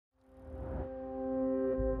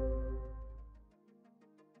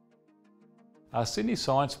Sydney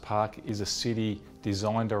Science Park is a city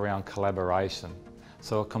designed around collaboration.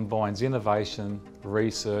 So it combines innovation,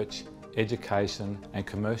 research, education and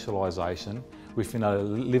commercialisation within a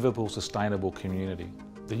livable, sustainable community.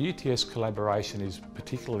 The UTS collaboration is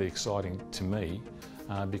particularly exciting to me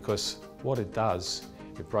because what it does,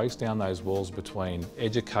 it breaks down those walls between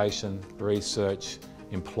education, research,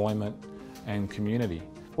 employment and community.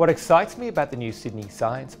 What excites me about the new Sydney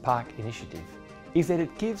Science Park initiative is that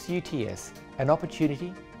it gives UTS an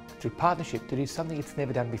opportunity through partnership to do something it's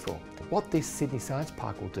never done before. What this Sydney Science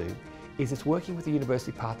Park will do is it's working with the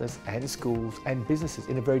university partners and schools and businesses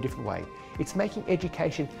in a very different way. It's making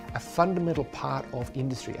education a fundamental part of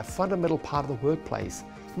industry, a fundamental part of the workplace,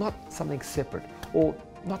 not something separate or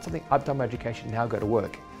not something I've done my education, now go to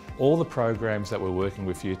work. All the programs that we're working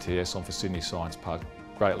with UTS on for Sydney Science Park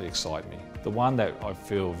greatly excite me. The one that I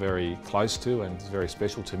feel very close to and is very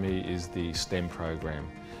special to me is the STEM program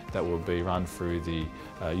that will be run through the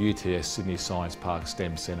UTS Sydney Science Park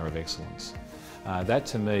STEM Centre of Excellence. That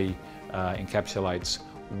to me encapsulates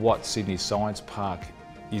what Sydney Science Park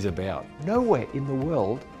is about. Nowhere in the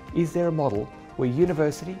world is there a model where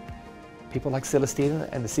university, people like Celestino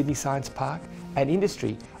and the Sydney Science Park and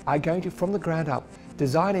industry are going to, from the ground up,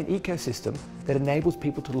 design an ecosystem that enables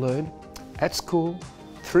people to learn at school,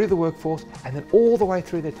 through the workforce and then all the way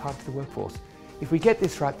through their time to the workforce. If we get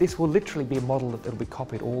this right, this will literally be a model that will be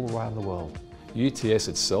copied all around the world. UTS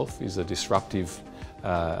itself is a disruptive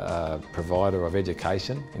provider of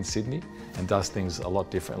education in Sydney and does things a lot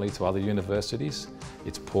differently to other universities.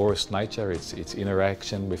 Its porous nature, its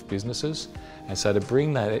interaction with businesses, and so to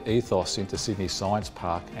bring that ethos into Sydney Science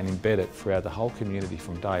Park and embed it throughout the whole community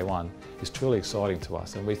from day one is truly exciting to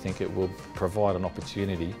us, and we think it will provide an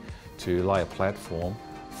opportunity to lay a platform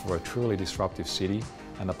for a truly disruptive city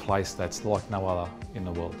and a place that's like no other in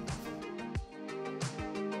the world.